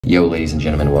Yo, ladies and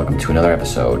gentlemen, welcome to another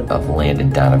episode of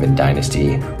Landon Donovan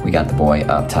Dynasty. We got the boy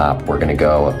up top. We're going to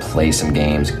go play some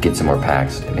games, get some more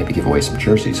packs, and maybe give away some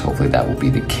jerseys. Hopefully that will be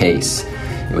the case.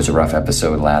 It was a rough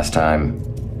episode last time.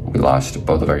 We lost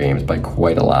both of our games by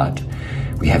quite a lot.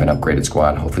 We have an upgraded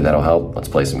squad. Hopefully that'll help. Let's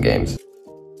play some games.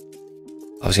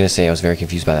 I was going to say I was very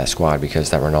confused by that squad because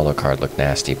that Ronaldo card looked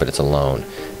nasty, but it's a loan.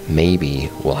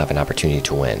 Maybe we'll have an opportunity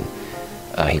to win.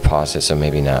 He paused it, so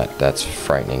maybe not. That's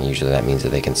frightening. Usually that means that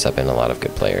they can sub in a lot of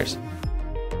good players.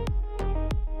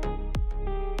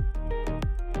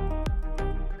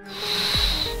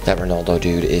 That Ronaldo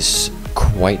dude is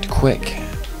quite quick.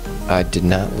 I did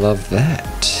not love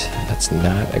that. That's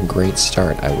not a great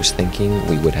start. I was thinking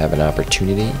we would have an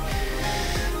opportunity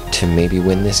to maybe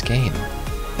win this game.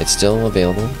 It's still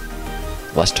available.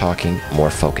 Less talking, more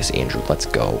focus, Andrew. Let's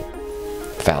go.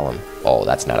 Foul him. Oh,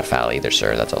 that's not a foul either,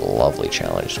 sir. That's a lovely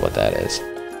challenge, is what that is.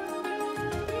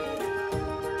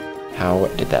 How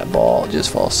did that ball just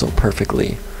fall so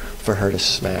perfectly for her to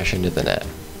smash into the net?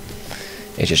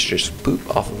 It just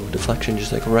boop off of a deflection,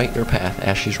 just like right in her path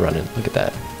as she's running. Look at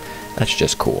that. That's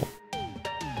just cool.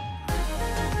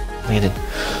 Landon,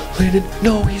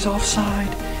 no, he's offside.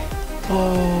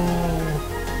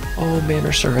 Oh, man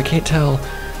or sir, I can't tell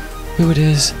who it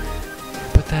is.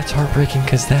 But that's heartbreaking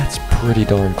because that's pretty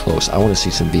darn close. I want to see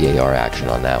some VAR action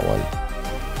on that one.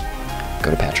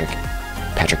 Go to Patrick.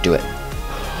 Patrick, do it.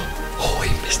 Oh, he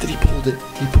missed it. He pulled it.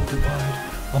 He pulled it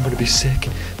wide. I'm going to be sick.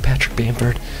 Patrick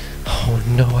Bamford. Oh,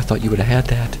 no. I thought you would have had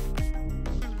that.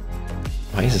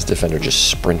 Why is this defender just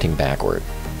sprinting backward?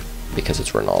 Because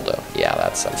it's Ronaldo. Yeah,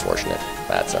 that's unfortunate.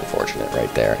 That's unfortunate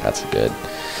right there. That's good.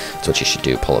 That's what you should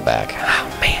do. Pull it back.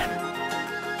 Oh, man.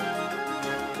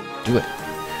 Do it.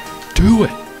 Do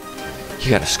it! You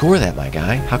gotta score that, my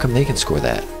guy. How come they can score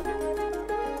that?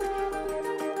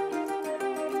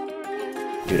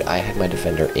 Dude, I had my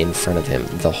defender in front of him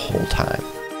the whole time.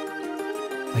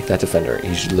 Like that defender,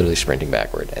 he's literally sprinting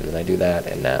backward. And then I do that,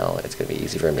 and now it's gonna be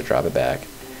easy for him to drop it back.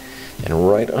 And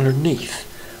right underneath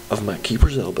of my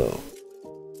keeper's elbow.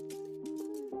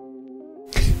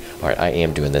 Alright, I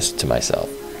am doing this to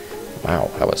myself. Wow,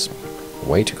 I was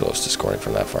way too close to scoring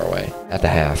from that far away. At the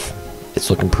half, it's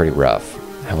looking pretty rough.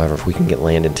 However, if we can get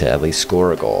Landon to at least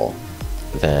score a goal,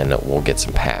 then we'll get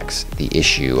some packs. The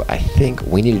issue, I think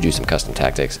we need to do some custom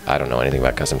tactics. I don't know anything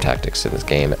about custom tactics in this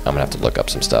game. I'm gonna have to look up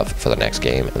some stuff for the next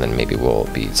game, and then maybe we'll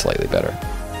be slightly better.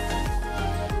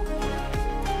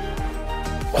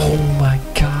 Oh my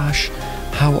gosh.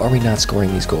 How are we not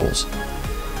scoring these goals?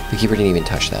 The keeper didn't even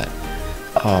touch that.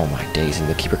 Oh my days, and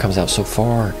the keeper comes out so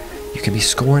far. You can be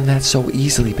scoring that so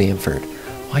easily, Bamford.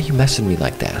 Why are you messing me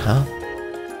like that, huh?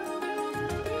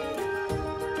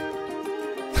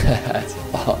 That's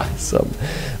awesome.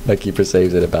 My keeper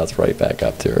saves it and bounces right back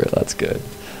up to her. That's good.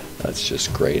 That's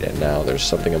just great. And now there's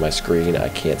something on my screen. I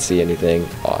can't see anything.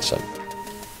 Awesome.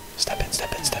 Step in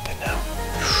now.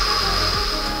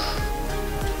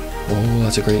 Oh,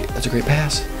 that's a great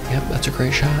pass. Yep, that's a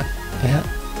great shot. Yeah.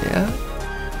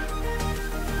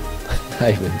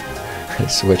 I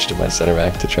switched to my center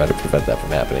back to try to prevent that from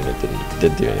happening. It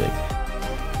didn't do anything.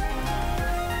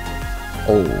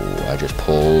 Oh, I just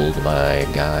pulled my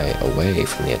guy away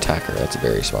from the attacker. That's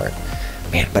very smart.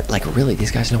 Man, but like really, these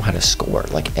guys know how to score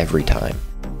like every time.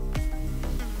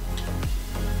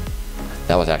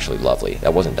 That was actually lovely.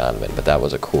 That wasn't Donovan, but that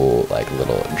was a cool like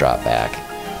little drop back.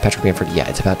 Patrick Bamford, yeah,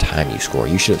 it's about time you score.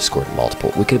 You should have scored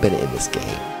multiple. We could have been in this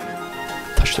game.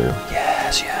 Touch through.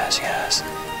 Yes.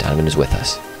 Donovan is with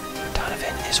us.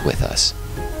 With us.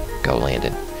 Go,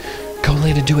 Landon. Go,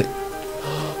 Landon, do it.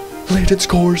 Landon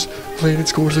scores. Landon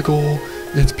scores a goal.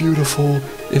 It's beautiful.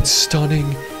 It's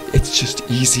stunning. It's just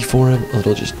easy for him. A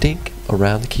little just dink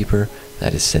around the keeper.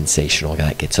 That is sensational.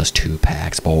 That gets us 2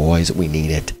 packs, boys. We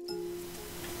need it.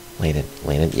 Landon.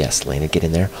 Yes, Landon, get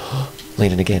in there.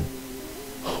 Landon again.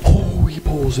 Oh, he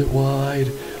pulls it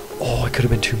wide. Oh, it could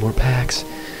have been 2 more packs.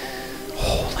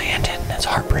 Oh, Landon, that's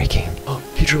heartbreaking. Oh,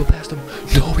 he dribbled past him.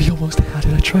 No, he almost had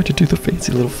it. I tried to do the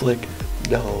fancy little flick.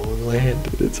 No,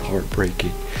 Landon, it's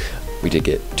heartbreaking. We did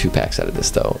get 2 packs out of this,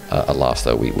 though. A loss,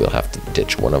 though. We will have to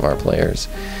ditch one of our players.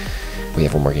 We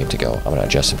have 1 more game to go. I'm going to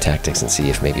adjust some tactics and see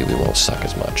if maybe we won't suck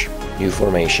as much. New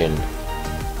formation,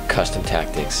 custom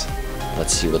tactics.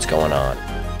 Let's see what's going on.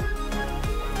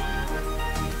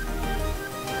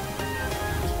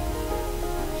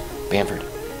 Bamford.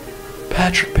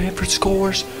 Patrick Bamford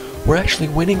scores. We're actually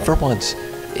winning for once.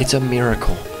 It's a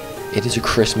miracle. It is a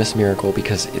Christmas miracle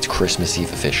because it's Christmas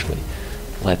Eve officially.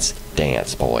 Let's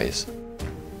dance, boys.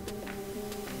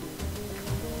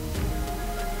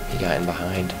 He got in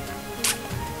behind.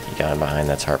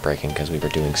 That's heartbreaking because we were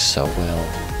doing so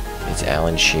well. It's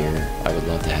Alan Shearer. I would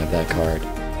love to have that card.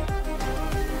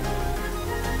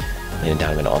 Landon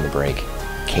Donovan on the break.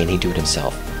 Can he do it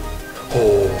himself?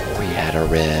 Oh, he had a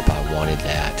rip. I wanted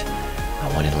that.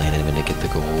 I wanted Landon to get the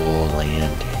goal. Landon,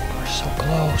 we're so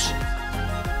close.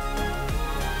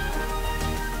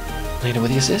 Landon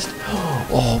with the assist.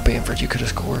 Oh, Bamford, you could have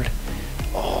scored.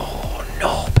 Oh,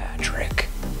 no, Patrick.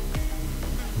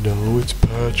 No, it's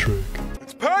Patrick.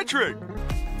 It's Patrick!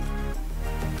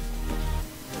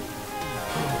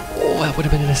 Oh, that would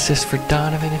have been an assist for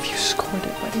Donovan if you scored it.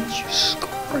 Why didn't you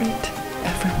score it?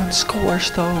 Everyone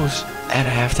scores those. At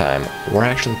halftime, we're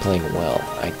actually playing well.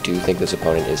 I do think this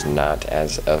opponent is not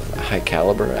as of high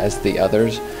caliber as the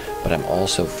others, but I'm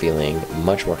also feeling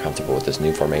much more comfortable with this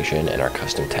new formation and our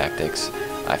custom tactics.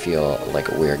 I feel like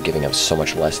we're giving up so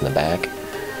much less in the back.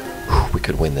 We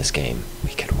could win this game.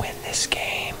 We could win this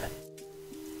game.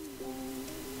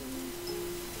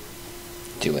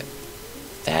 Do it.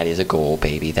 That is a goal,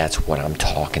 baby. That's what I'm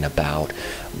talking about.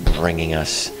 Bringing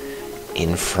us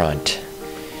in front.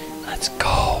 Let's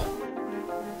go.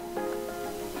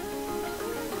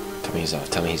 Tell me he's off.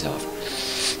 Tell me he's off.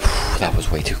 That was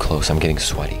way too close. I'm getting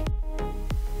sweaty.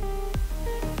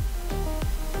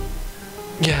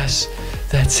 Yes,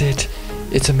 that's it.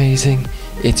 It's amazing.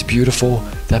 It's beautiful.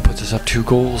 That puts us up 2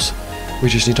 goals. We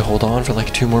just need to hold on for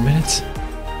like 2 more minutes.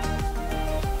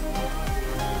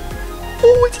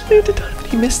 Oh, it's Landon Donovan.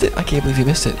 He missed it. I can't believe he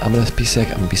missed it. I'm going to be sick.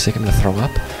 I'm going to be sick. I'm going to throw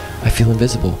up. I feel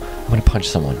invisible. I'm going to punch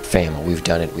someone. Fam, we've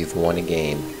done it. We've won a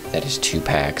game. That is 2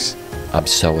 packs. I'm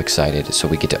so excited. So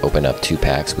we get to open up 2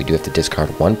 packs. We do have to discard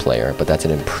 1 player, but that's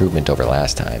an improvement over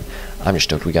last time. I'm just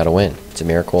stoked we got to win. It's a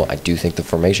miracle. I do think the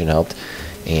formation helped,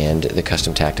 and the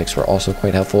custom tactics were also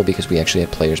quite helpful because we actually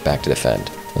had players back to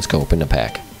defend. Let's go open a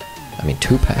pack. I mean,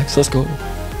 2 packs. Let's go.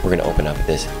 We're going to open up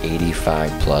this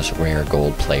 85 plus rare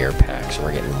gold player pack. So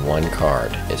we're getting 1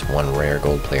 card. It's 1 rare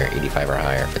gold player, 85 or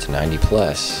higher. If it's 90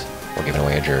 plus, we're giving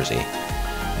away a jersey.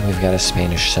 And we've got a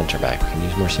Spanish center back. We can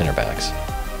use more center backs.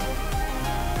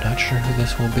 Not sure who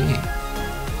this will be.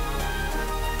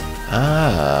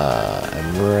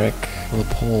 Emmerich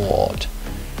Laporte.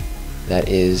 That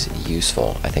is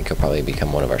useful. I think he'll probably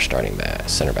become one of our starting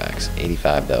center backs.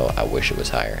 85 though, I wish it was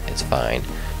higher. It's fine.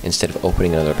 Instead of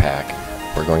opening another pack,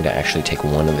 we're going to actually take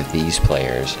one of these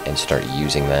players and start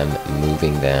using them,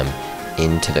 moving them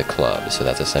into the club. So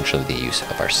that's essentially the use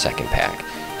of our second pack.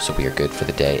 So we are good for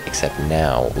the day, except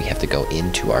now we have to go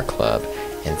into our club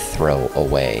and throw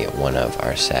away one of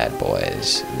our sad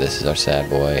boys. This is our sad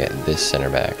boy, this center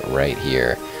back right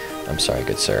here. I'm sorry,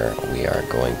 good sir. We are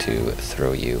going to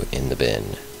throw you in the bin.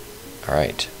 All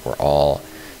right, we're all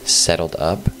settled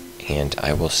up, and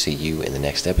I will see you in the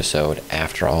next episode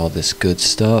after all this good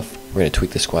stuff. We're going to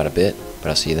tweak the squad a bit, but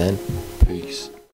I'll see you then. Peace.